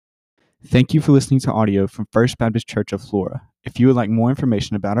Thank you for listening to audio from First Baptist Church of Flora. If you would like more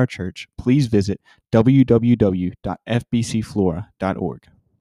information about our church, please visit www.fbcflora.org.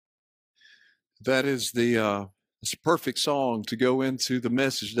 That is it's a perfect song to go into the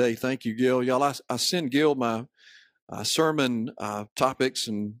message today. Thank you, Gil. Y'all, I send Gil my sermon topics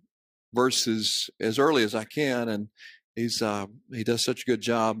and verses as early as I can, and he does such a good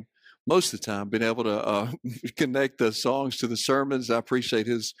job most of the time being able to connect the songs to the sermons. I appreciate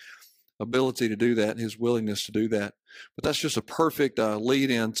his ability to do that, his willingness to do that. But that's just a perfect lead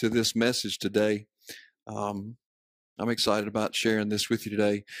in to this message today. I'm excited about sharing this with you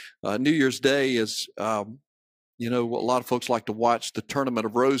today. New Year's Day is, a lot of folks like to watch the Tournament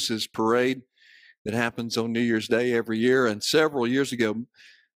of Roses parade that happens on New Year's Day every year. And several years ago,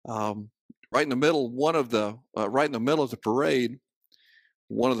 right in the middle of the parade,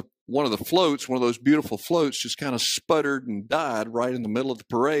 one of the floats, one of those beautiful floats, just kind of sputtered and died right in the middle of the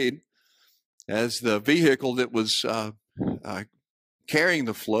parade, as the vehicle that was carrying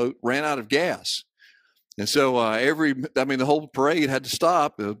the float ran out of gas. And so the whole parade had to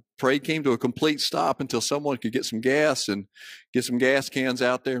stop. The parade came to a complete stop until someone could get some gas and get some gas cans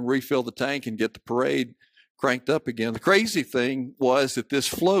out there and refill the tank and get the parade cranked up again. The crazy thing was that this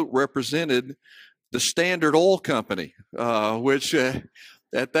float represented the Standard Oil Company, which at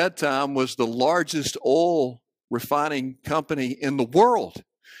that time was the largest oil refining company in the world.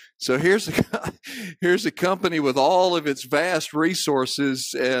 So here's a company with all of its vast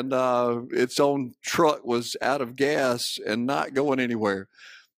resources, and its own truck was out of gas and not going anywhere.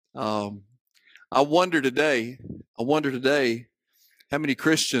 I wonder today how many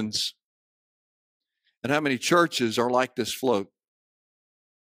Christians and how many churches are like this float,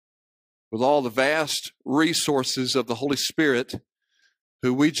 with all the vast resources of the Holy Spirit,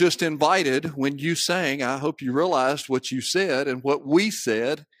 who we just invited when you sang. I hope you realized what you said and what we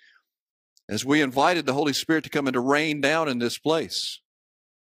said as we invited the Holy Spirit to come and to rain down in this place.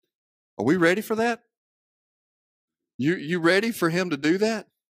 Are we ready for that? You ready for Him to do that?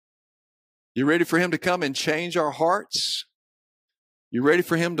 You ready for Him to come and change our hearts? You ready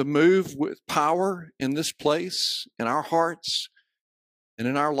for Him to move with power in this place, in our hearts, and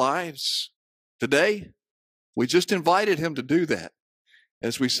in our lives? Today, we just invited Him to do that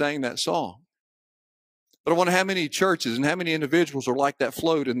as we sang that song. But I wonder how many churches and how many individuals are like that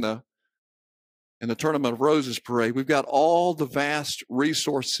float in the Tournament of Roses parade. We've got all the vast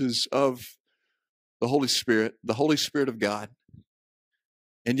resources of the Holy Spirit of God,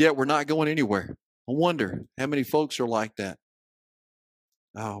 and yet we're not going anywhere. I wonder how many folks are like that.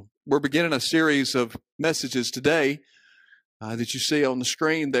 We're beginning a series of messages today that you see on the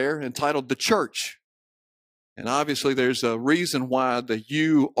screen there, entitled The Church. And obviously there's a reason why the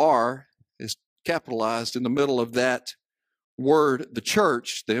 "you are" is capitalized in the middle of that word, the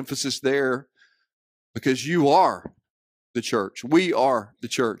church. The emphasis there, because you are the church. We are the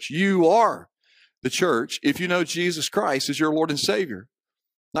church. You are the church if you know Jesus Christ as your Lord and Savior.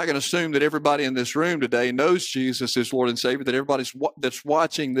 I'm not going to assume that everybody in this room today knows Jesus as Lord and Savior, that everybody that's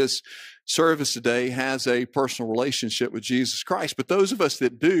watching this service today has a personal relationship with Jesus Christ. But those of us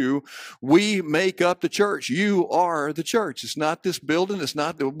that do, we make up the church. You are the church. It's not this building.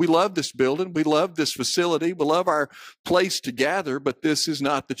 We love this building. We love this facility. We love our place to gather, but this is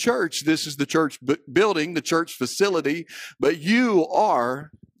not the church. This is the church building, the church facility, but you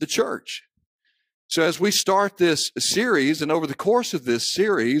are the church. So as we start this series, and over the course of this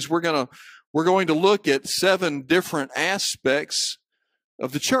series, we're going to look at 7 different aspects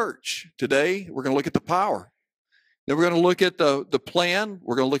of the church. Today, we're going to look at the power. Then we're going to look at the plan.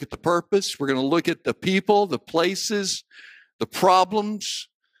 We're going to look at the purpose. We're going to look at the people, the places, the problems,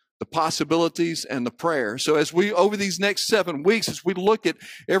 the possibilities, and the prayer. So as we, over these next 7 weeks, as we look at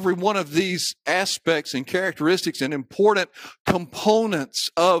every one of these aspects and characteristics and important components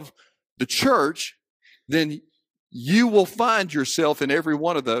of the church, then you will find yourself in every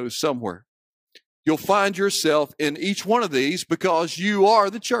one of those somewhere. You'll find yourself in each one of these because you are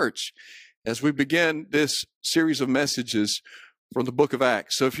the church, as we begin this series of messages from the book of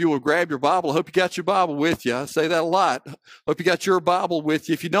Acts. So if you will grab your Bible, I hope you got your Bible with you. I say that a lot. Hope you got your Bible with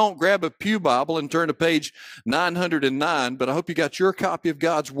you. If you don't, grab a pew Bible and turn to page 909. But I hope you got your copy of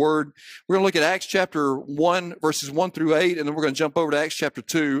God's Word. We're going to look at Acts chapter 1, verses 1 through 8, and then we're going to jump over to Acts chapter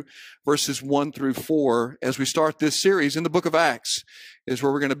 2, verses 1 through 4, as we start this series in the book of Acts, is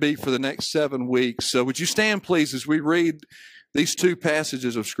where we're going to be for the next 7 weeks. So would you stand, please, as we read these 2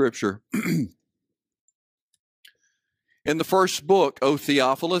 passages of Scripture. In the first book, O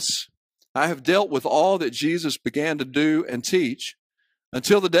Theophilus, I have dealt with all that Jesus began to do and teach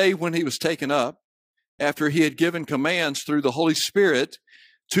until the day when he was taken up, after he had given commands through the Holy Spirit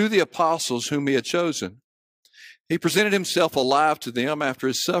to the apostles whom he had chosen. He presented himself alive to them after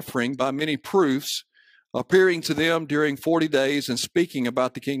his suffering by many proofs, appearing to them during 40 days and speaking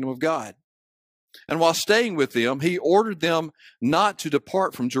about the kingdom of God. And while staying with them, he ordered them not to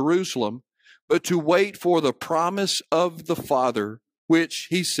depart from Jerusalem, but to wait for the promise of the Father, which,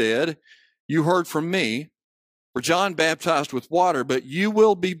 he said, you heard from me. For John baptized with water, but you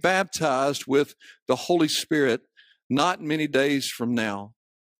will be baptized with the Holy Spirit not many days from now.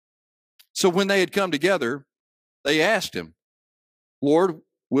 So when they had come together, they asked him, Lord,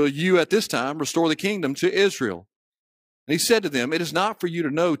 will you at this time restore the kingdom to Israel? And he said to them, it is not for you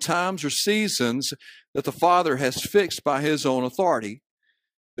to know times or seasons that the Father has fixed by his own authority,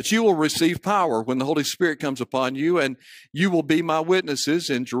 but you will receive power when the Holy Spirit comes upon you, and you will be my witnesses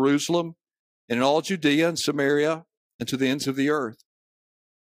in Jerusalem and in all Judea and Samaria and to the ends of the earth.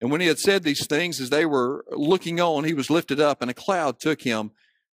 And when he had said these things, as they were looking on, he was lifted up, and a cloud took him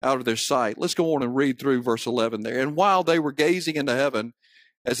out of their sight. Let's go on and read through verse 11 there. And while they were gazing into heaven,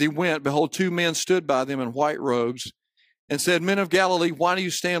 as he went, behold, two men stood by them in white robes and said, Men of Galilee, why do you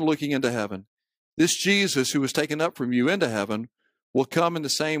stand looking into heaven? This Jesus who was taken up from you into heaven will come in the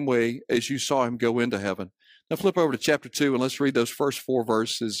same way as you saw him go into heaven. Now flip over to chapter 2 and let's read those first 4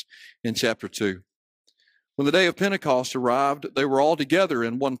 verses in chapter 2. When the day of Pentecost arrived, they were all together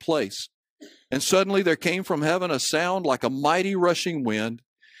in one place. And suddenly there came from heaven a sound like a mighty rushing wind,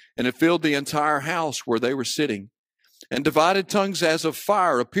 and it filled the entire house where they were sitting. And divided tongues as of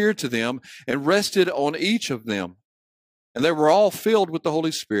fire appeared to them and rested on each of them. And they were all filled with the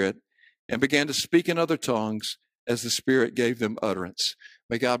Holy Spirit and began to speak in other tongues as the Spirit gave them utterance.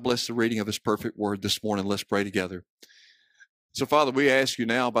 May God bless the reading of his perfect word this morning. Let's pray together. So, Father, we ask you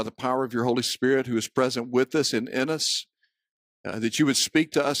now by the power of your Holy Spirit who is present with us and in us, that you would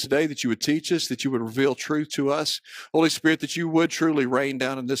speak to us today, that you would teach us, that you would reveal truth to us. Holy Spirit, that you would truly rain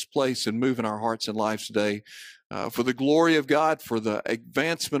down in this place and move in our hearts and lives today. For the glory of God, for the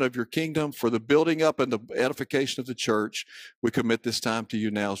advancement of your kingdom, for the building up and the edification of the church, we commit this time to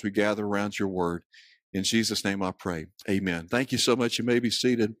you now as we gather around your word. In Jesus' name I pray. Amen. Thank you so much. You may be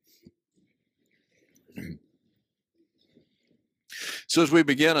seated. So as we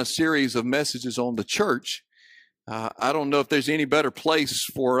begin a series of messages on the church, I don't know if there's any better place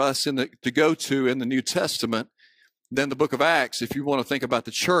for us to go to in the New Testament than the book of Acts. If you want to think about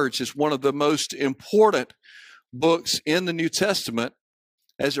the church, it's one of the most important books in the New Testament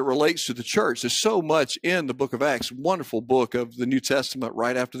as it relates to the church. There's so much in the book of Acts, wonderful book of the New Testament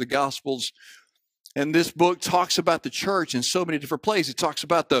right after the Gospels. And this book talks about the church in so many different places. It talks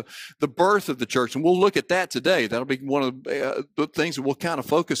about the birth of the church, and we'll look at that today. That'll be one of the things that we'll kind of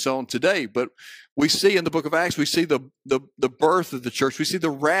focus on today. But we see in the book of Acts, we see the birth of the church. We see the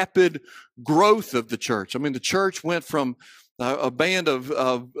rapid growth of the church. I mean, the church went from a band of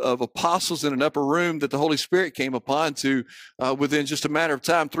apostles in an upper room that the Holy Spirit came upon to, within just a matter of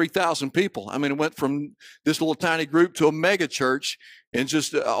time, 3,000 people. I mean, it went from this little tiny group to a mega church in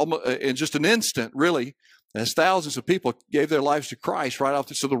just an instant, really, as thousands of people gave their lives to Christ right off.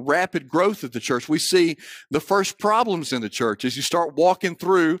 So the rapid growth of the church, we see the first problems in the church. As you start walking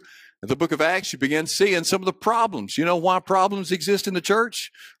through the book of Acts, you begin seeing some of the problems. You know why problems exist in the church?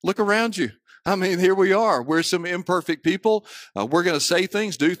 Look around you. I mean, here we are. We're some imperfect people. We're going to say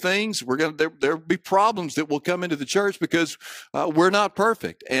things, do things. There'll be problems that will come into the church because we're not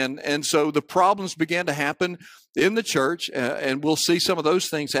perfect. And so the problems began to happen in the church, and we'll see some of those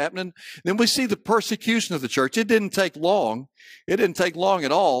things happening. Then we see the persecution of the church. It didn't take long. It didn't take long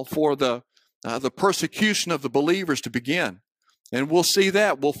at all for the persecution of the believers to begin. And we'll see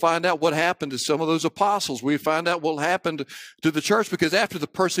that. We'll find out what happened to some of those apostles. We find out what happened to the church, because after the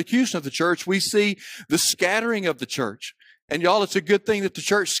persecution of the church, we see the scattering of the church. And y'all, it's a good thing that the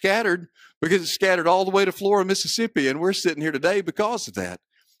church scattered, because it scattered all the way to Florida, Mississippi, and we're sitting here today because of that.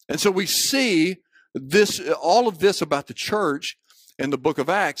 And so we see all of this about the church in the book of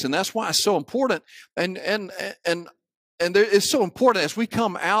Acts, and that's why it's so important. And it's so important as we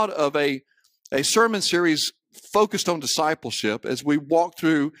come out of a sermon series focused on discipleship, as we walk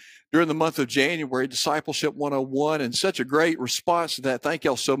through during the month of January, Discipleship 101, and such a great response to that. Thank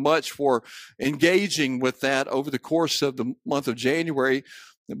y'all so much for engaging with that over the course of the month of January.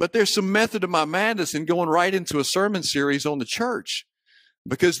 But there's some method to my madness in going right into a sermon series on the church,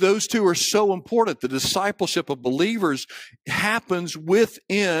 because those two are so important. The discipleship of believers happens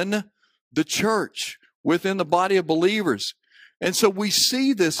within the church, within the body of believers. And so we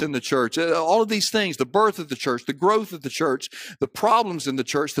see this in the church, all of these things, the birth of the church, the growth of the church, the problems in the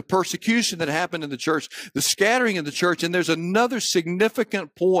church, the persecution that happened in the church, the scattering in the church. And there's another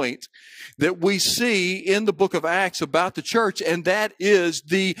significant point that we see in the book of Acts about the church, and that is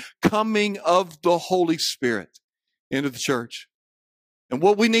the coming of the Holy Spirit into the church. And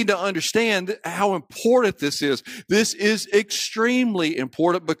what we need to understand how important this is. This is extremely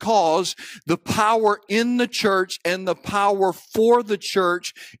important because the power in the church and the power for the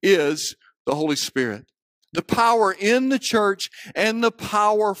church is the Holy Spirit. The power in the church and the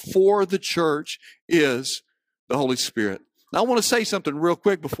power for the church is the Holy Spirit. Now, I want to say something real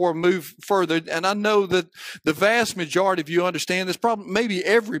quick before we move further, and I know that the vast majority of you understand this. Probably, maybe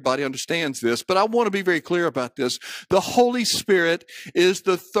everybody understands this, but I want to be very clear about this. The Holy Spirit is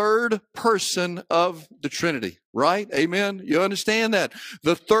the third person of the Trinity, right? Amen? You understand that?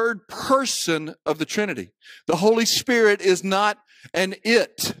 The third person of the Trinity. The Holy Spirit is not an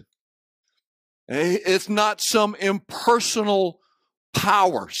it. It's not some impersonal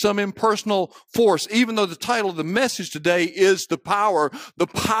power, some impersonal force. Even though the title of the message today is the power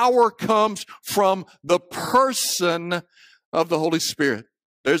comes from the person of the Holy Spirit.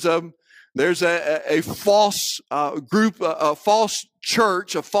 There's a false group, a false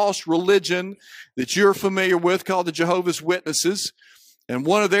church, a false religion that you're familiar with called the Jehovah's Witnesses. And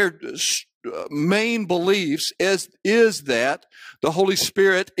one of their main beliefs is that the Holy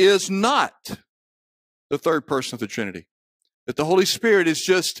Spirit is not the third person of the Trinity. That the Holy Spirit is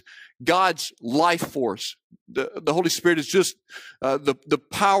just God's life force. The Holy Spirit is just the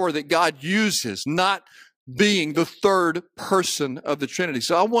power that God uses, not being the third person of the Trinity.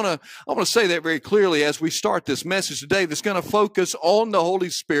 So I want to say that very clearly as we start this message today that's going to focus on the Holy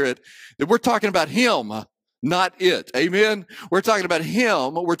Spirit, that we're talking about Him, not it. Amen? We're talking about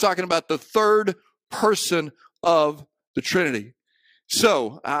Him. We're talking about the third person of the Trinity.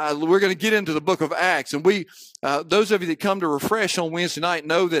 So we're going to get into the book of Acts, and those of you that come to Refresh on Wednesday night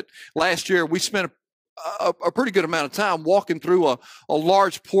know that last year we spent a pretty good amount of time walking through a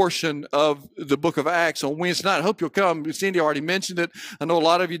large portion of the book of Acts on Wednesday night. I hope you'll come. Cindy already mentioned it. I know a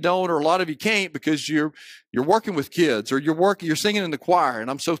lot of you don't, or a lot of you can't because you're working with kids or you're singing in the choir, and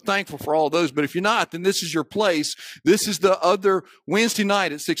I'm so thankful for all of those. But if you're not, then this is your place. This is the other Wednesday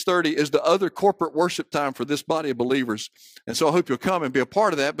night at 6:30 is the other corporate worship time for this body of believers, and so I hope you'll come and be a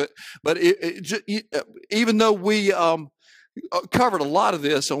part of that. But even though we covered a lot of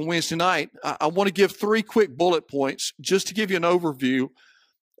this on Wednesday night, I want to give 3 quick bullet points just to give you an overview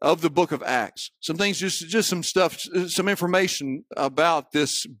of the book of Acts. Some things, just some stuff, some information about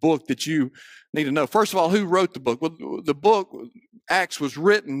this book that you need to know. First of all, who wrote the book? Well, the book, Acts, was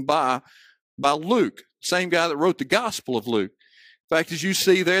written by Luke, same guy that wrote the Gospel of Luke. In fact, as you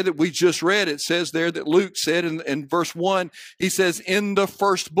see there that we just read, it says there that Luke said in verse 1, he says, in the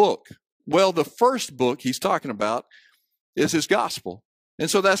first book. Well, the first book he's talking about is his gospel. And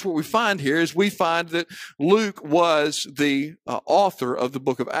so that's what we find here is we find that Luke was the author of the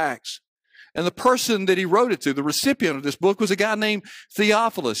book of Acts. And the person that he wrote it to, the recipient of this book, was a guy named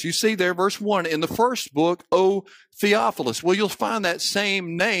Theophilus. You see there, verse 1, in the first book, O Theophilus. Well, you'll find that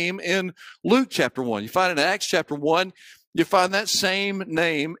same name in Luke chapter 1. You find it in Acts chapter 1. You find that same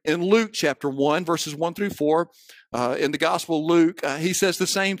name in Luke chapter 1, verses 1 through 4. In the Gospel of Luke, he says the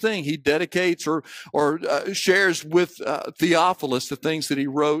same thing. He dedicates or shares with Theophilus the things that he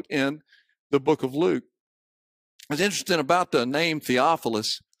wrote in the book of Luke. What's interesting about the name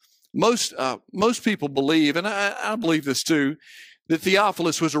Theophilus, most people believe, and I believe this too, that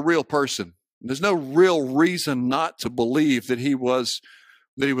Theophilus was a real person. There's no real reason not to believe that he was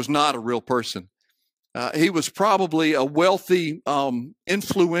not a real person. He was probably a wealthy,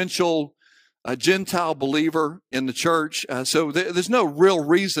 influential, a Gentile believer in the church. So there's no real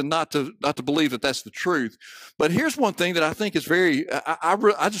reason not to believe that that's the truth. But here's one thing that I think is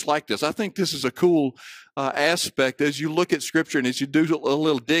I just like this. I think this is a cool aspect as you look at Scripture and as you do a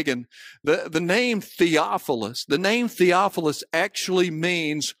little digging. The name Theophilus actually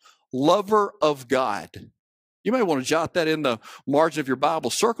means lover of God. You may want to jot that in the margin of your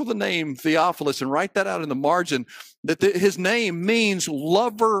Bible. Circle the name Theophilus and write that out in the margin, that his name means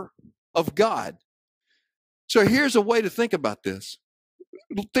lover of God. So here's a way to think about this.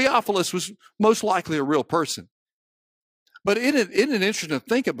 Theophilus was most likely a real person. But isn't it interesting to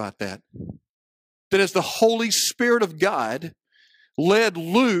think about that? That as the Holy Spirit of God led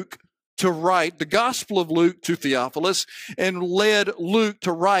Luke to write the Gospel of Luke to Theophilus and led Luke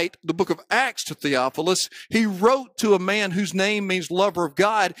to write the book of Acts to Theophilus. He wrote to a man whose name means lover of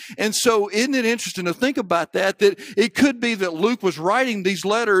God. And so isn't it interesting to think about that it could be that Luke was writing these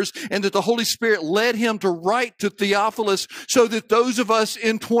letters and that the Holy Spirit led him to write to Theophilus so that those of us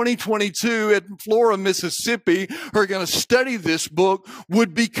in 2022 at Flora, Mississippi, who are going to study this book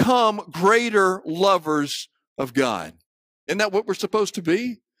would become greater lovers of God. Isn't that what we're supposed to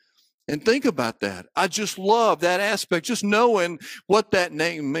be? And think about that. I just love that aspect, just knowing what that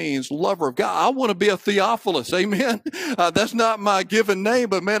name means, lover of God. I want to be a Theophilus, amen? That's not my given name,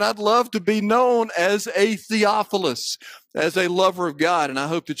 but man, I'd love to be known as a Theophilus, as a lover of God. And I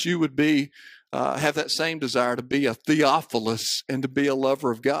hope that you would be, have that same desire to be a Theophilus and to be a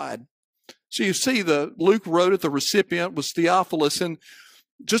lover of God. So you see, Luke wrote it, the recipient was Theophilus. And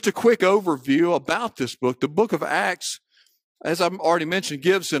just a quick overview about this book. The book of Acts, as I've already mentioned,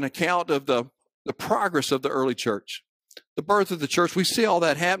 gives an account of the progress of the early church, the birth of the church. We see all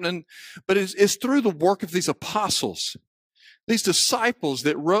that happening, but it's through the work of these apostles, these disciples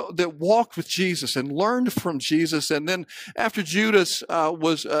that walked with Jesus and learned from Jesus. And then after Judas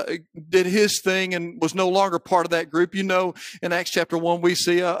did his thing and was no longer part of that group, you know, in Acts chapter 1, we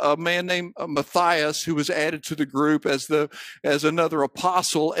see a man named Matthias who was added to the group as another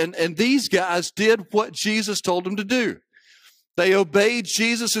apostle. And these guys did what Jesus told them to do. They obeyed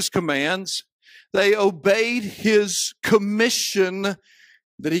Jesus' commands. They obeyed his commission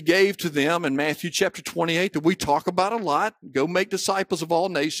that he gave to them in Matthew chapter 28 that we talk about a lot. Go make disciples of all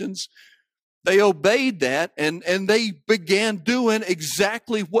nations. They obeyed that and they began doing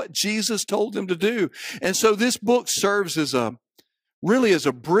exactly what Jesus told them to do. And so this book serves as a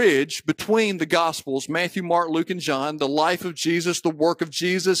bridge between the Gospels, Matthew, Mark, Luke, and John, the life of Jesus, the work of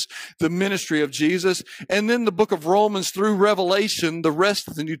Jesus, the ministry of Jesus, and then the book of Romans through Revelation, the rest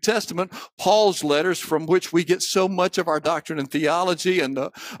of the New Testament, Paul's letters from which we get so much of our doctrine and theology, and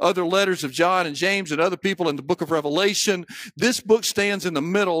the other letters of John and James and other people in the book of Revelation. This book stands in the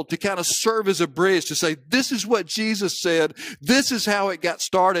middle to kind of serve as a bridge to say, this is what Jesus said, this is how it got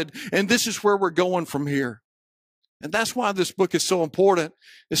started, and this is where we're going from here. And that's why this book is so important,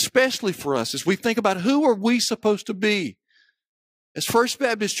 especially for us as we think about who are we supposed to be. As First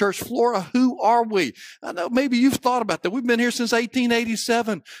Baptist Church Flora, who are we? I know maybe you've thought about that. We've been here since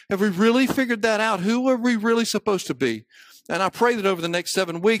 1887. Have we really figured that out? Who are we really supposed to be? And I pray that over the next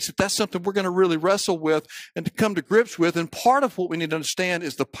 7 weeks, that's something we're going to really wrestle with and to come to grips with. And part of what we need to understand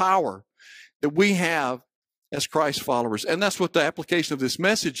is the power that we have as Christ followers. And that's what the application of this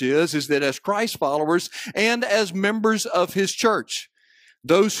message is that as Christ followers and as members of his church,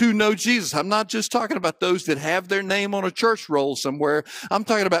 those who know Jesus, I'm not just talking about those that have their name on a church roll somewhere. I'm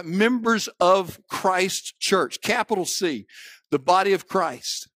talking about members of Christ's church, capital C, the body of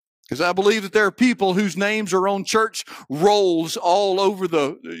Christ. Because I believe that there are people whose names are on church rolls all over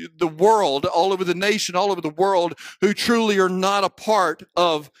the world, all over the nation, all over the world, who truly are not a part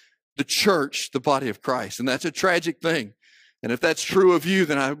of the church, the body of Christ. And that's a tragic thing. And if that's true of you,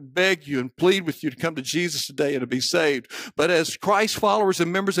 then I beg you and plead with you to come to Jesus today and to be saved. But as Christ followers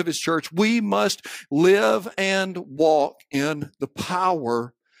and members of his church, we must live and walk in the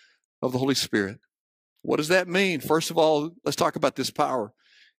power of the Holy Spirit. What does that mean? First of all, let's talk about this power.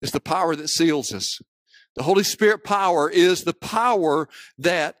 It's the power that seals us. The Holy Spirit power is the power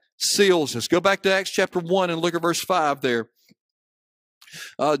that seals us. Go back to Acts chapter 1 and look at verse 5 there.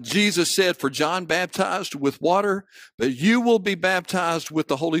 Jesus said, for John baptized with water, but you will be baptized with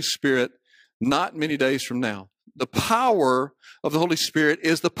the Holy Spirit not many days from now. The power of the Holy Spirit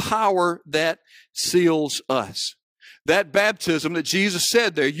is the power that seals us. That baptism that Jesus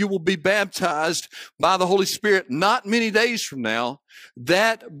said there, you will be baptized by the Holy Spirit not many days from now.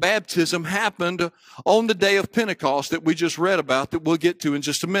 That baptism happened on the day of Pentecost that we just read about, that we'll get to in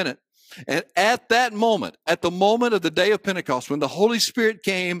just a minute. And at that moment, at the moment of the day of Pentecost, when the Holy Spirit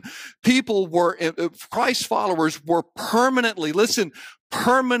came, Christ's followers were permanently,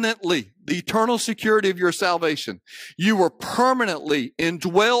 permanently, the eternal security of your salvation. You were permanently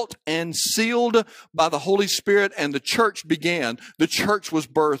indwelt and sealed by the Holy Spirit, and the church began. The church was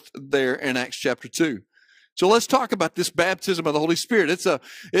birthed there in Acts chapter 2. So let's talk about this baptism of the Holy Spirit.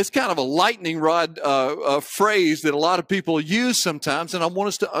 It's kind of a lightning rod phrase that a lot of people use sometimes, and I want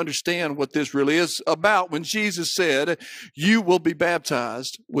us to understand what this really is about when Jesus said, you will be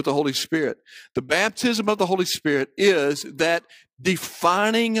baptized with the Holy Spirit. The baptism of the Holy Spirit is that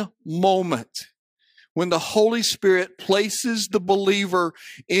defining moment when the Holy Spirit places the believer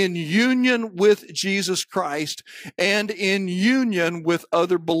in union with Jesus Christ and in union with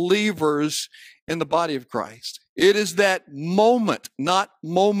other believers in the body of Christ. It is that moment, not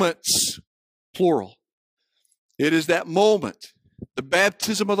moments, plural. It is that moment. The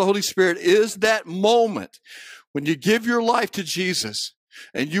baptism of the Holy Spirit is that moment when you give your life to Jesus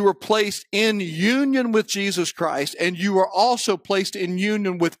and you are placed in union with Jesus Christ, and you are also placed in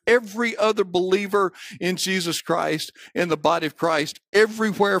union with every other believer in Jesus Christ, in the body of Christ,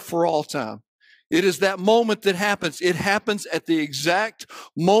 everywhere for all time. It is that moment that happens. It happens at the exact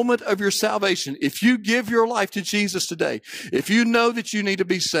moment of your salvation. If you give your life to Jesus today, if you know that you need to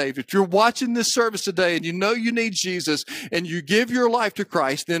be saved, if you're watching this service today and you know you need Jesus and you give your life to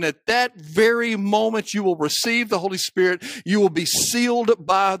Christ, then at that very moment you will receive the Holy Spirit. You will be sealed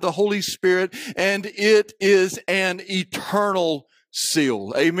by the Holy Spirit, and it is an eternal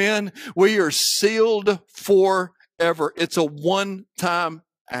seal. Amen. We are sealed forever. It's a one-time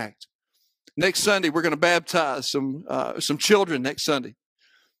act. Next Sunday, we're going to baptize some children next Sunday.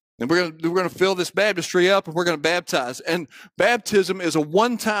 And we're going to fill this baptistry up, and we're going to baptize. And baptism is a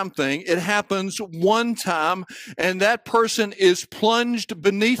one-time thing. It happens one time, and that person is plunged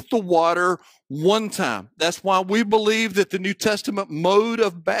beneath the water one time. That's why we believe that the New Testament mode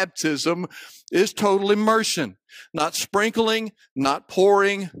of baptism is total immersion. Not sprinkling, not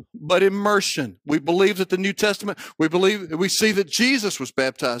pouring, but immersion. We believe that the New Testament, we see that Jesus was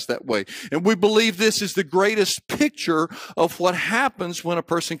baptized that way. And we believe this is the greatest picture of what happens when a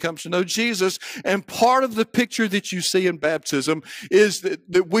person comes to know Jesus. And part of the picture that you see in baptism is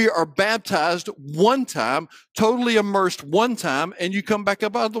that we are baptized one time, totally immersed one time, and you come back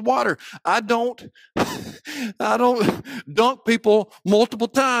up out of the water. I don't dunk people multiple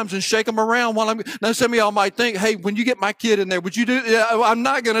times and shake them around while now some of y'all might think, hey, when you get my kid in there, would you do that? I'm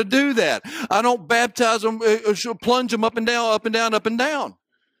not going to do that. I don't baptize them, plunge them up and down, up and down, up and down.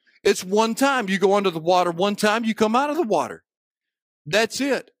 It's one time. You go under the water one time, you come out of the water. That's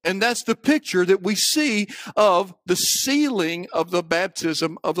it. And that's the picture that we see of the sealing of the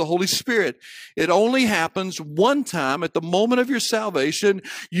baptism of the Holy Spirit. It only happens one time at the moment of your salvation.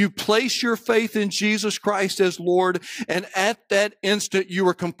 You place your faith in Jesus Christ as Lord, and at that instant you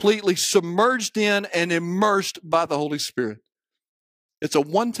are completely submerged in and immersed by the Holy Spirit. It's a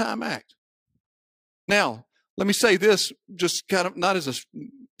one-time act. Now, let me say this, just kind of not as a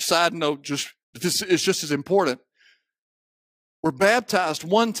side note, this is just as important. We're baptized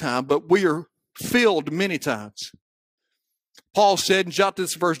one time, but we are filled many times. Paul said, and jot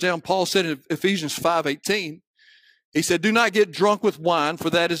this verse down, Paul said in Ephesians 5:18, he said, do not get drunk with wine, for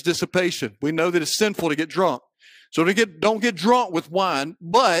that is dissipation. We know that it's sinful to get drunk. So don't get drunk with wine,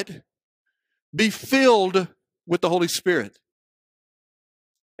 but be filled with the Holy Spirit.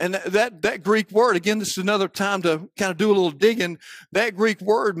 And that Greek word, again, this is another time to kind of do a little digging. That Greek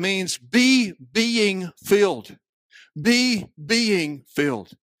word means be being filled. Be being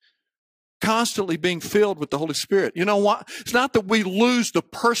filled. Constantly being filled with the Holy Spirit. You know what? It's not that we lose the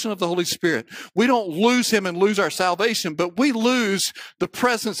person of the Holy Spirit. We don't lose him and lose our salvation, but we lose the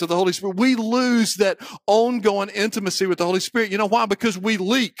presence of the Holy Spirit. We lose that ongoing intimacy with the Holy Spirit. You know why? Because we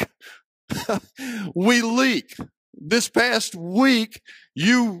leak. We leak. This past week,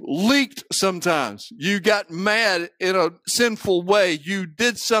 you leaked sometimes. You got mad in a sinful way. You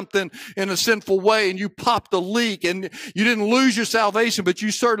did something in a sinful way and you popped a leak, and you didn't lose your salvation, but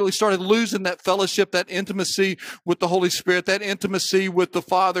you certainly started losing that fellowship, that intimacy with the Holy Spirit, that intimacy with the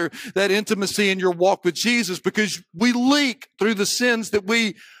Father, that intimacy in your walk with Jesus, because we leak through the sins that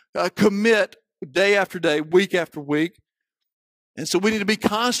we commit day after day, week after week. And so we need to be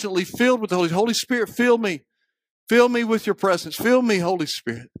constantly filled with the Holy Spirit. Fill me. Fill me with your presence. Fill me, Holy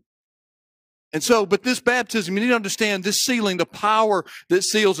Spirit. And so, but this baptism, you need to understand this sealing, the power that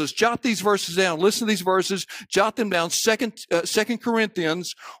seals us. Jot these verses down. Listen to these verses. Jot them down. 2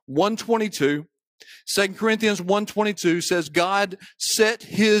 Corinthians 1:22. 2 Corinthians 1:22 says, God set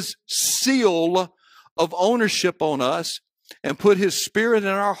his seal of ownership on us and put his Spirit in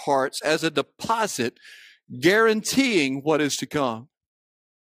our hearts as a deposit, guaranteeing what is to come.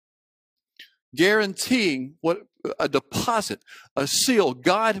 Guaranteeing what a deposit, a seal.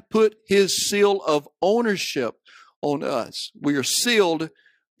 God put his seal of ownership on us. We are sealed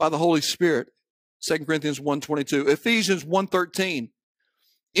by the Holy Spirit. 2 Corinthians 1:22. Ephesians 1:13.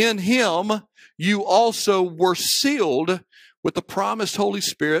 In him you also were sealed with the promised Holy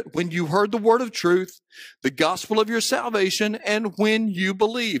Spirit when you heard the word of truth, the gospel of your salvation, and when you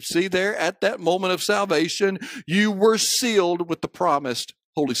believed. See there, at that moment of salvation, you were sealed with the promised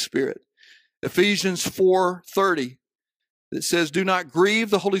Holy Spirit. Ephesians 4:30, it says, do not grieve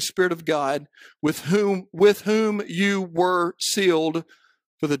the Holy Spirit of God, with whom you were sealed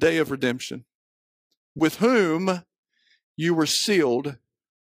for the day of redemption. With whom you were sealed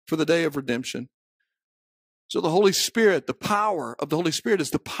for the day of redemption. So the Holy Spirit, the power of the Holy Spirit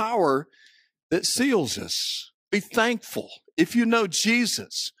is the power that seals us. Be thankful. If you know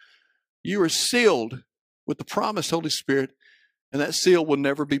Jesus, you are sealed with the promised Holy Spirit, and that seal will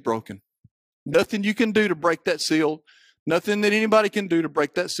never be broken. Nothing you can do to break that seal. Nothing that anybody can do to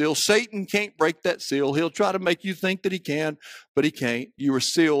break that seal. Satan can't break that seal. He'll try to make you think that he can, but he can't. You are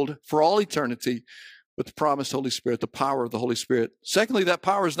sealed for all eternity with the promised Holy Spirit, the power of the Holy Spirit. Secondly, that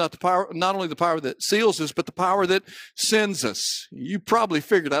power is not only the power that seals us, but the power that sends us. You probably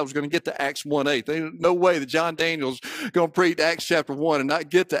figured I was going to get to Acts 1:8. There's no way that John Daniel's going to preach Acts chapter 1 and not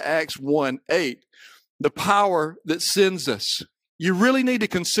get to Acts 1:8. The power that sends us. You really need to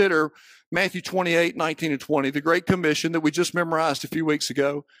consider Matthew 28:19 and 20, the Great Commission that we just memorized a few weeks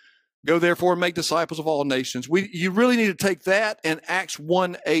ago. Go therefore and make disciples of all nations. You really need to take that and Acts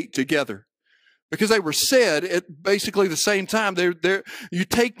 1:8 together, because they were said at basically the same time. You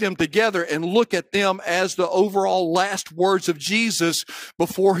take them together and look at them as the overall last words of Jesus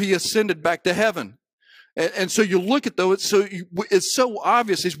before he ascended back to heaven. And so you look at those. It's so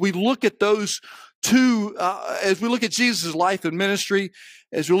obvious as we look at those two, as we look at Jesus' life and ministry,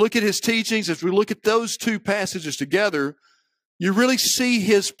 as we look at his teachings, as we look at those two passages together, you really see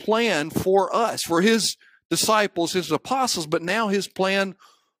his plan for us, for his disciples, his apostles, but now his plan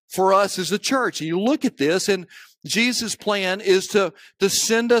for us as a church. And you look at this, and Jesus' plan is to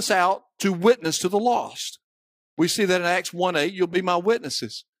send us out to witness to the lost. We see that in Acts 1:8, you'll be my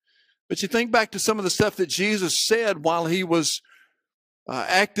witnesses. But you think back to some of the stuff that Jesus said while he was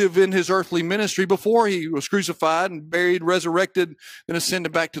active in his earthly ministry, before he was crucified and buried, resurrected, and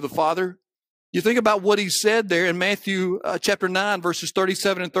ascended back to the Father. You think about what he said there in Matthew chapter 9, verses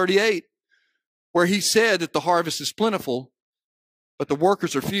 37 and 38, where he said that the harvest is plentiful, but the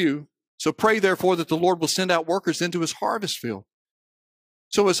workers are few. So pray, therefore, that the Lord will send out workers into his harvest field.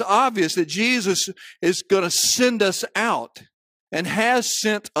 So it's obvious that Jesus is going to send us out and has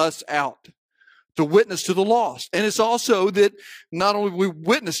sent us out to witness to the lost. And it's also that not only we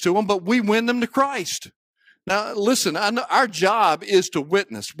witness to them, but we win them to Christ. Now, listen, I know our job is to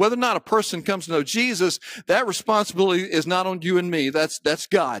witness. Whether or not a person comes to know Jesus, that responsibility is not on you and me. That's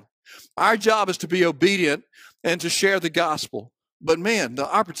God. Our job is to be obedient and to share the gospel. But man,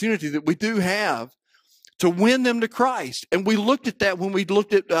 the opportunity that we do have to win them to Christ. And we looked at that when we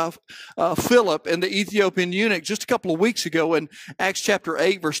looked at Philip and the Ethiopian eunuch just a couple of weeks ago in Acts chapter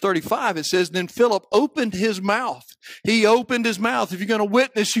 8, verse 35. It says, then Philip opened his mouth. He opened his mouth. If you're going to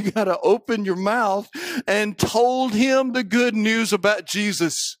witness, you got to open your mouth, and told him the good news about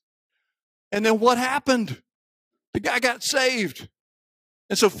Jesus. And then what happened? The guy got saved.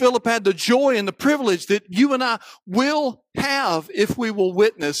 And so Philip had the joy and the privilege that you and I will have if we will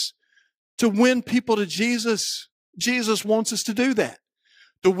witness, to win people to Jesus. Jesus wants us to do that,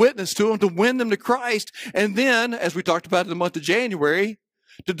 to witness to them, to win them to Christ. And then, as we talked about in the month of January,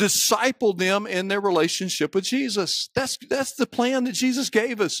 to disciple them in their relationship with Jesus. That's the plan that Jesus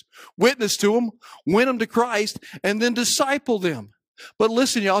gave us. Witness to them, win them to Christ, and then disciple them. But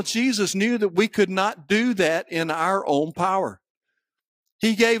listen, y'all, Jesus knew that we could not do that in our own power.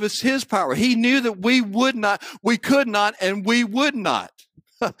 He gave us his power. He knew that we could not, and we would not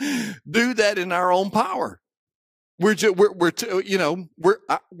do that in our own power. We're too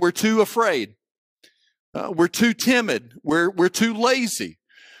afraid. We're too timid. We're too lazy.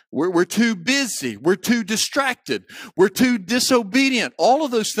 We're too busy. We're too distracted. We're too disobedient. All of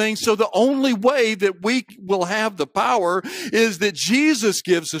those things. So the only way that we will have the power is that Jesus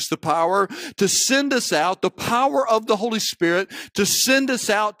gives us the power to send us out, the power of the Holy Spirit to send us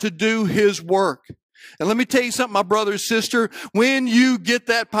out to do his work. And let me tell you something, my brother and sister, when you get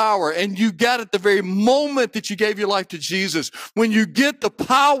that power, and you got it the very moment that you gave your life to Jesus, when you get the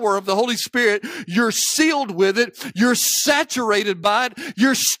power of the Holy Spirit, you're sealed with it, you're saturated by it,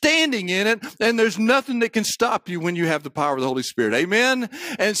 you're standing in it, and there's nothing that can stop you when you have the power of the Holy Spirit. Amen?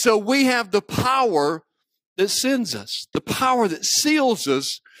 And so we have the power that sends us, the power that seals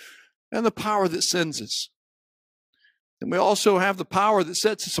us, and the power that sends us. And we also have the power that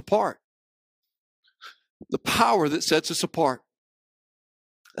sets us apart. The power that sets us apart.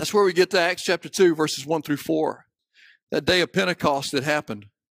 That's where we get to Acts chapter 2, verses 1 through 4. That day of Pentecost that happened.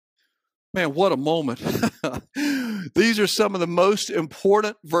 Man, what a moment. These are some of the most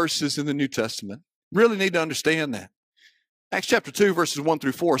important verses in the New Testament. Really need to understand that. Acts chapter 2, verses 1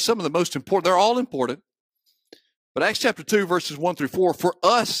 through 4, some of the most important. They're all important. But Acts chapter 2, verses 1 through 4, for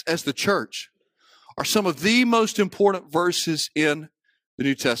us as the church, are some of the most important verses in the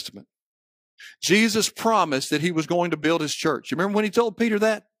New Testament. Jesus promised that he was going to build his church. You remember when he told Peter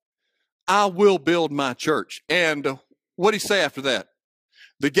that? I will build my church. And what did he say after that?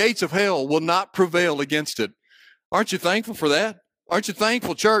 The gates of hell will not prevail against it. Aren't you thankful for that? Aren't you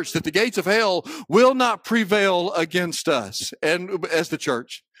thankful, church, that the gates of hell will not prevail against us and as the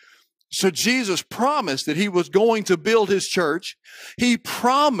church? So Jesus promised that he was going to build his church. He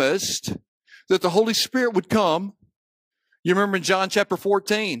promised that the Holy Spirit would come. You remember in John chapter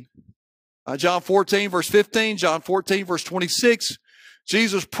 14, John 14 verse 15, John 14 verse 26,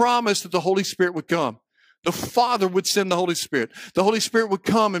 Jesus promised that the Holy Spirit would come. The Father would send the Holy Spirit. The Holy Spirit would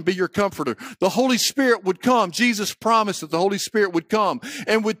come and be your comforter. The Holy Spirit would come. Jesus promised that the Holy Spirit would come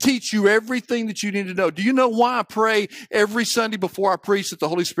and would teach you everything that you need to know. Do you know why I pray every Sunday before I preach that the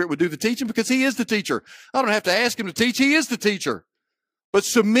Holy Spirit would do the teaching? Because he is the teacher. I don't have to ask him to teach. He is the teacher. But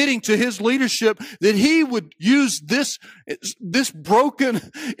submitting to his leadership, that he would use this broken,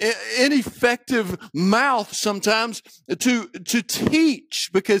 ineffective mouth sometimes to teach,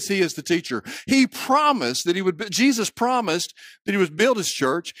 because he is the teacher. He promised that Jesus promised that he would build his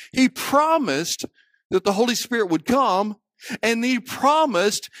church. He promised that the Holy Spirit would come, and he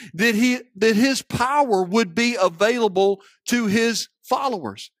promised that his power would be available to his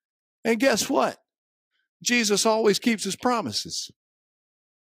followers. And guess what? Jesus always keeps his promises.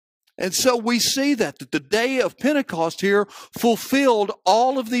 And so we see that the day of Pentecost here fulfilled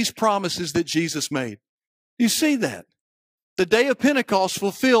all of these promises that Jesus made. You see that? The day of Pentecost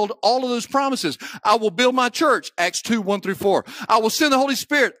fulfilled all of those promises. I will build my church, Acts 2, 1 through 4. I will send the Holy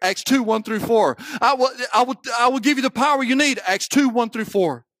Spirit, Acts 2, 1 through 4. I will give you the power you need, Acts 2, 1 through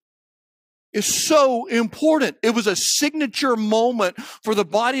 4. Is so important. It was a signature moment for the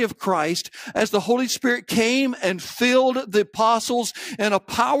body of Christ as the Holy Spirit came and filled the apostles in a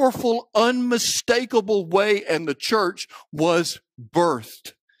powerful, unmistakable way, and the church was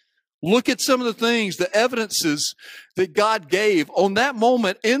birthed. Look at some of the things, the evidences that God gave on that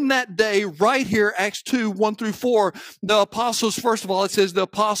moment, in that day, right here, Acts 2, 1 through 4. The apostles, first of all, it says the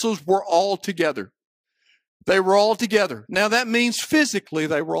apostles were all together. They were all together. Now that means physically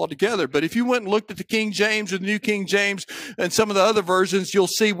they were all together. But if you went and looked at the King James or the New King James and some of the other versions, you'll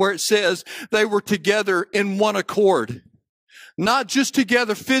see where it says they were together in one accord. Not just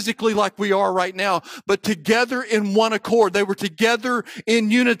together physically like we are right now, but together in one accord. They were together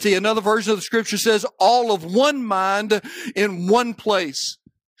in unity. Another version of the scripture says all of one mind in one place.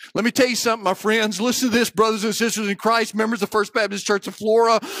 Let me tell you something, my friends. Listen to this, brothers and sisters in Christ, members of First Baptist Church of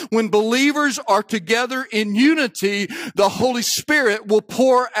Flora. When believers are together in unity, the Holy Spirit will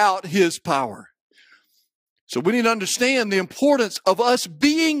pour out his power. So we need to understand the importance of us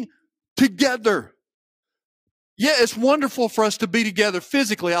being together. Yeah, it's wonderful for us to be together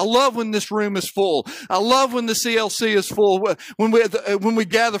physically. I love when this room is full. I love when the CLC is full. When we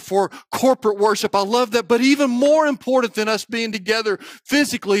gather for corporate worship, I love that. But even more important than us being together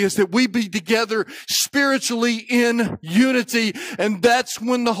physically is that we be together spiritually in unity. And that's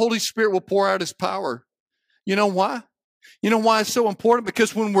when the Holy Spirit will pour out his power. You know why? You know why it's so important?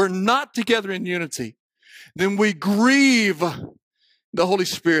 Because when we're not together in unity, then we grieve the Holy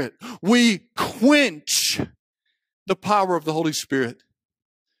Spirit. We quench the power of the Holy Spirit.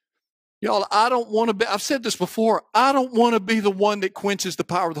 Y'all, I don't want to be, I've said this before, I don't want to be the one that quenches the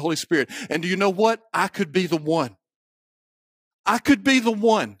power of the Holy Spirit. And do you know what? I could be the one. I could be the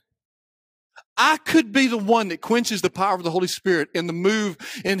one. I could be the one that quenches the power of the Holy Spirit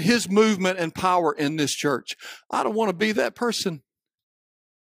in his movement and power in this church. I don't want to be that person.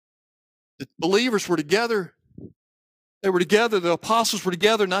 The believers were together. They were together. The apostles were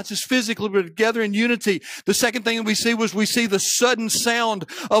together, not just physically, but together in unity. The second thing that we see the sudden sound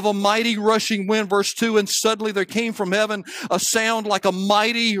of a mighty rushing wind. Verse 2, and suddenly there came from heaven a sound like a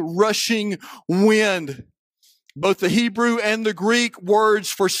mighty rushing wind. Both the Hebrew and the Greek words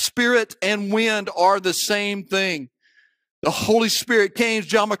for spirit and wind are the same thing. The Holy Spirit came.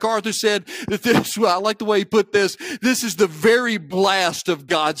 John MacArthur said that this, well, I like the way he put this, this is the very blast of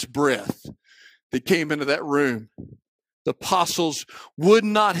God's breath that came into that room. The apostles would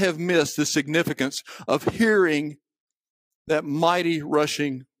not have missed the significance of hearing that mighty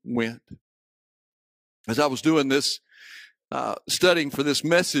rushing wind. As I was doing this, studying for this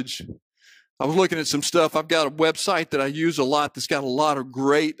message, I was looking at some stuff. I've got a website that I use a lot that's got a lot of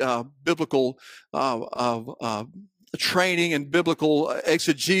great biblical training and biblical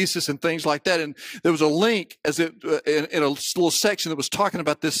exegesis and things like that. And there was a link in a little section that was talking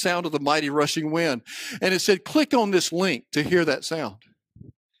about this sound of the mighty rushing wind. And it said, click on this link to hear that sound.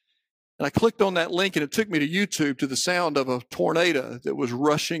 And I clicked on that link and it took me to YouTube to the sound of a tornado that was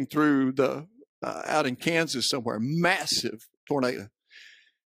rushing through out in Kansas somewhere, massive tornado.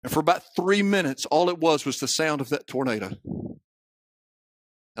 And for about 3 minutes, all it was the sound of that tornado.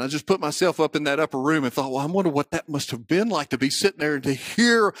 And I just put myself up in that upper room and thought, well, I wonder what that must have been like to be sitting there and to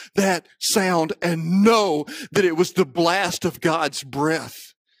hear that sound and know that it was the blast of God's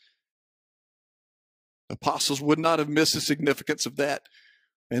breath. The apostles would not have missed the significance of that.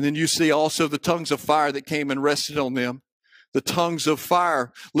 And then you see also the tongues of fire that came and rested on them. The tongues of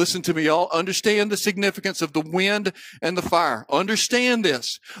fire. Listen to me, y'all. Understand the significance of the wind and the fire. Understand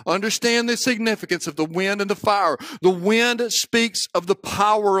this. Understand the significance of the wind and the fire. The wind speaks of the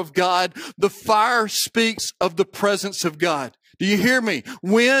power of God. The fire speaks of the presence of God. Do you hear me?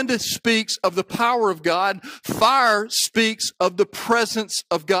 Wind speaks of the power of God. Fire speaks of the presence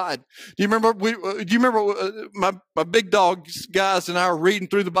of God. Do you remember? My big dog guys and I are reading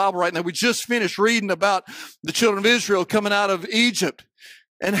through the Bible right now. We just finished reading about the children of Israel coming out of Egypt,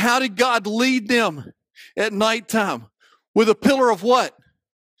 and how did God lead them at nighttime with a pillar of what?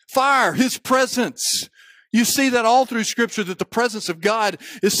 Fire, His presence. You see that all through Scripture, that the presence of God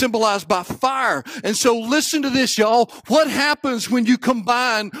is symbolized by fire. And so listen to this, y'all. What happens when you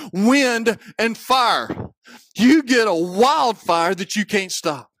combine wind and fire? You get a wildfire that you can't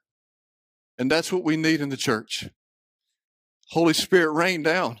stop. And that's what we need in the church. Holy Spirit, rain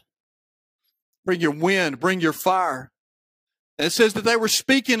down. Bring your wind, bring your fire. And it says that they were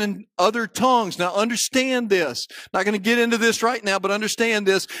speaking in other tongues. Now understand this. Not going to get into this right now, but understand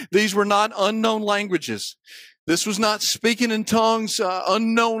this. These were not unknown languages. This was not speaking in tongues,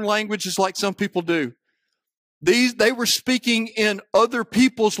 unknown languages like some people do. They were speaking in other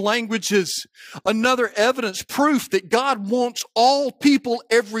people's languages. Another evidence, proof that God wants all people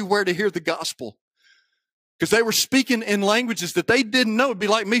everywhere to hear the gospel. Because they were speaking in languages that they didn't know. It'd be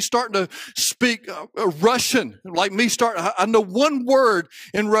like me starting to speak Russian. Like me I know one word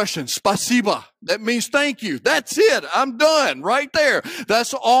in Russian, spasiba. That means thank you. That's it. I'm done right there.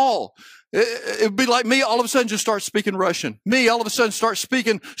 That's all. It'd be like me all of a sudden just start speaking Russian. Me all of a sudden start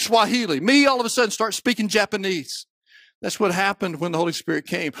speaking Swahili. Me all of a sudden start speaking Japanese. That's what happened when the Holy Spirit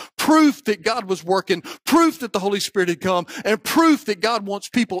came. Proof that God was working, proof that the Holy Spirit had come, and proof that God wants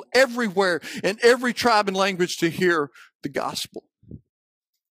people everywhere in every tribe and language to hear the gospel.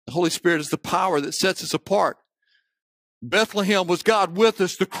 The Holy Spirit is the power that sets us apart. Bethlehem was God with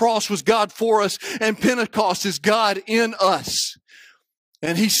us, the cross was God for us, and Pentecost is God in us.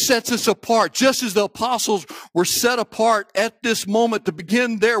 And He sets us apart, just as the apostles were set apart at this moment to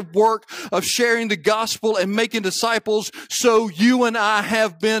begin their work of sharing the gospel and making disciples. So you and I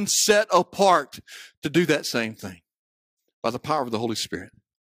have been set apart to do that same thing by the power of the Holy Spirit.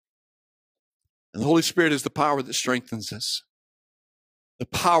 And the Holy Spirit is the power that strengthens us. The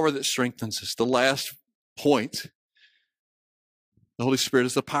power that strengthens us. The last point. The Holy Spirit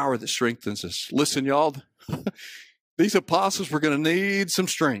is the power that strengthens us. Listen, y'all. These apostles were going to need some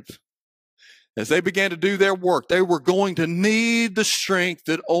strength. As they began to do their work, they were going to need the strength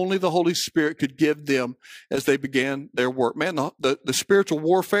that only the Holy Spirit could give them as they began their work. Man, the spiritual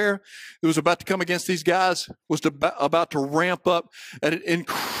warfare that was about to come against these guys was about to ramp up at an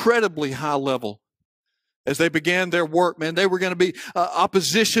incredibly high level. As they began their work, man, they were going to be,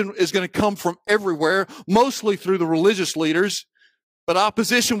 opposition is going to come from everywhere, mostly through the religious leaders. But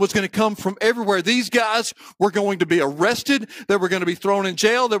opposition was going to come from everywhere. These guys were going to be arrested. They were going to be thrown in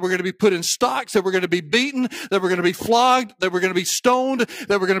jail. They were going to be put in stocks. They were going to be beaten. They were going to be flogged. They were going to be stoned.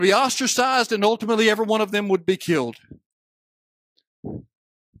 They were going to be ostracized. And ultimately, every one of them would be killed.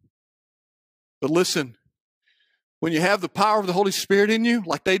 But listen, when you have the power of the Holy Spirit in you,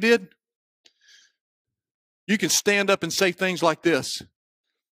 like they did, you can stand up and say things like this.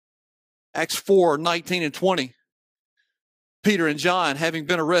 Acts 4:19 and 20. Peter and John, having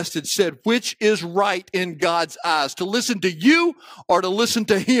been arrested, said, which is right in God's eyes, to listen to you or to listen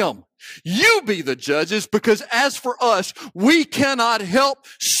to Him? You be the judges, because as for us, we cannot help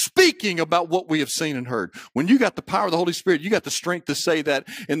speaking about what we have seen and heard. When you got the power of the Holy Spirit, you got the strength to say that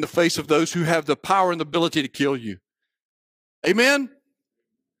in the face of those who have the power and the ability to kill you. Amen?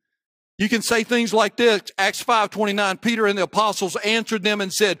 You can say things like this. Acts 5:29, Peter and the apostles answered them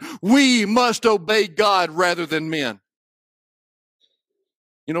and said, we must obey God rather than men.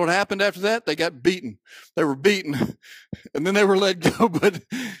 You know what happened after that? They got beaten. They were beaten, and then they were let go. And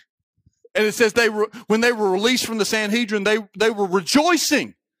it says when they were released from the Sanhedrin, they were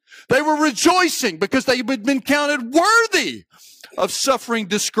rejoicing. They were rejoicing because they had been counted worthy of suffering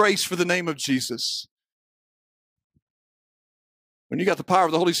disgrace for the name of Jesus. When you got the power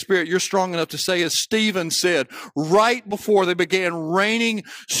of the Holy Spirit, you're strong enough to say, as Stephen said, right before they began raining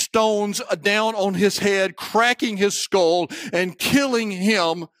stones down on his head, cracking his skull, and killing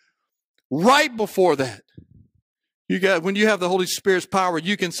him, right before that. When you have the Holy Spirit's power,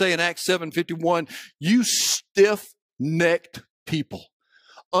 you can say in Acts 7:51, you stiff-necked people,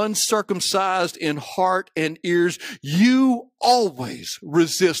 uncircumcised in heart and ears, you always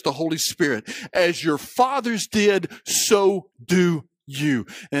resist the Holy Spirit. As your fathers did, so do you.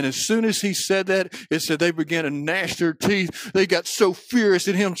 And as soon as he said that, it said they began to gnash their teeth. They got so furious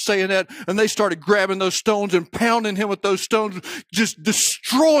at him saying that, and they started grabbing those stones and pounding him with those stones, just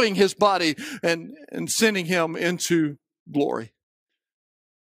destroying his body and sending him into glory.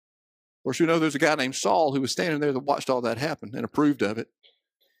 Of course, you know there's a guy named Saul who was standing there that watched all that happen and approved of it.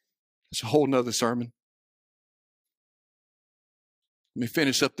 It's a whole nother sermon. Let me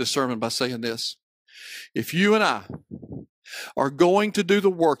finish up this sermon by saying this. If you and I are going to do the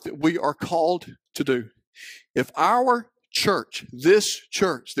work that we are called to do, if our church, this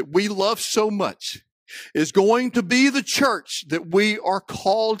church that we love so much, is going to be the church that we are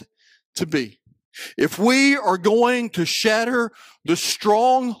called to be, if we are going to shatter the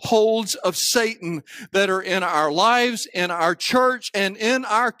strongholds of Satan that are in our lives, in our church, and in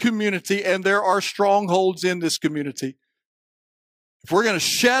our community, and there are strongholds in this community, if we're going to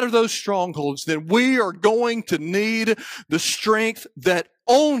shatter those strongholds, then we are going to need the strength that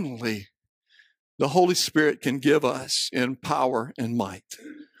only the Holy Spirit can give us in power and might.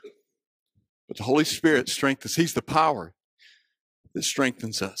 But the Holy Spirit strengthens. He's the power that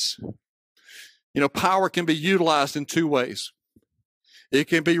strengthens us. You know, power can be utilized in two ways. It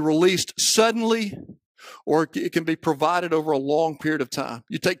can be released suddenly, or it can be provided over a long period of time.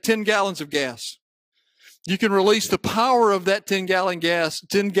 You take 10 gallons of gas. You can release the power of that 10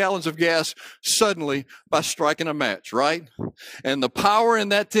 gallons of gas suddenly by striking a match, right? And the power in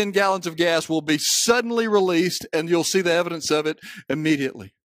that 10 gallons of gas will be suddenly released, and you'll see the evidence of it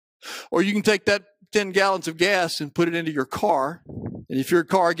immediately. Or you can take that 10 gallons of gas and put it into your car. And if your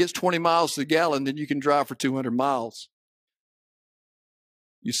car gets 20 miles to the gallon, then you can drive for 200 miles.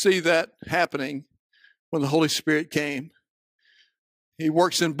 You see that happening when the Holy Spirit came. He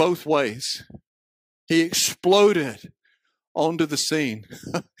works in both ways. He exploded onto the scene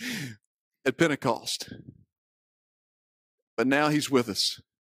at Pentecost. But now he's with us.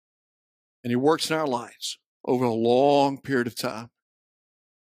 And he works in our lives over a long period of time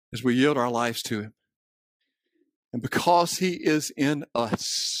as we yield our lives to him. And because he is in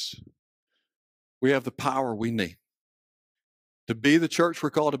us, we have the power we need to be the church we're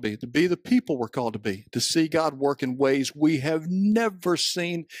called to be the people we're called to be, to see God work in ways we have never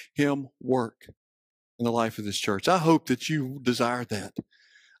seen him work in the life of this church. I hope that you desire that.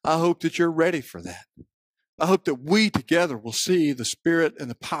 I hope that you're ready for that. I hope that we together will see the Spirit and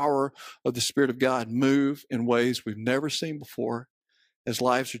the power of the Spirit of God move in ways we've never seen before as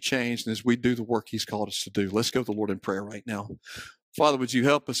lives are changed and as we do the work he's called us to do. Let's go to the Lord in prayer right now. Father, would you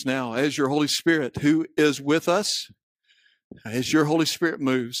help us now as your Holy Spirit who is with us, as your Holy Spirit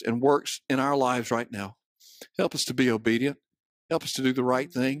moves and works in our lives right now. Help us to be obedient. Help us to do the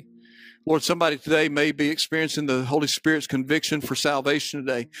right thing. Lord, somebody today may be experiencing the Holy Spirit's conviction for salvation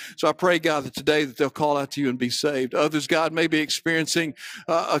today. So I pray, God, that today that they'll call out to you and be saved. Others, God, may be experiencing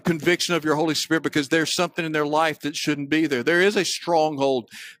a conviction of your Holy Spirit because there's something in their life that shouldn't be there. There is a stronghold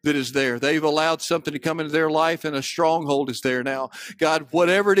that is there. They've allowed something to come into their life, and a stronghold is there now. God,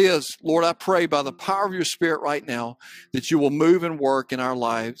 whatever it is, Lord, I pray by the power of your Spirit right now that you will move and work in our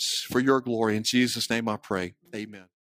lives for your glory. In Jesus' name I pray. Amen.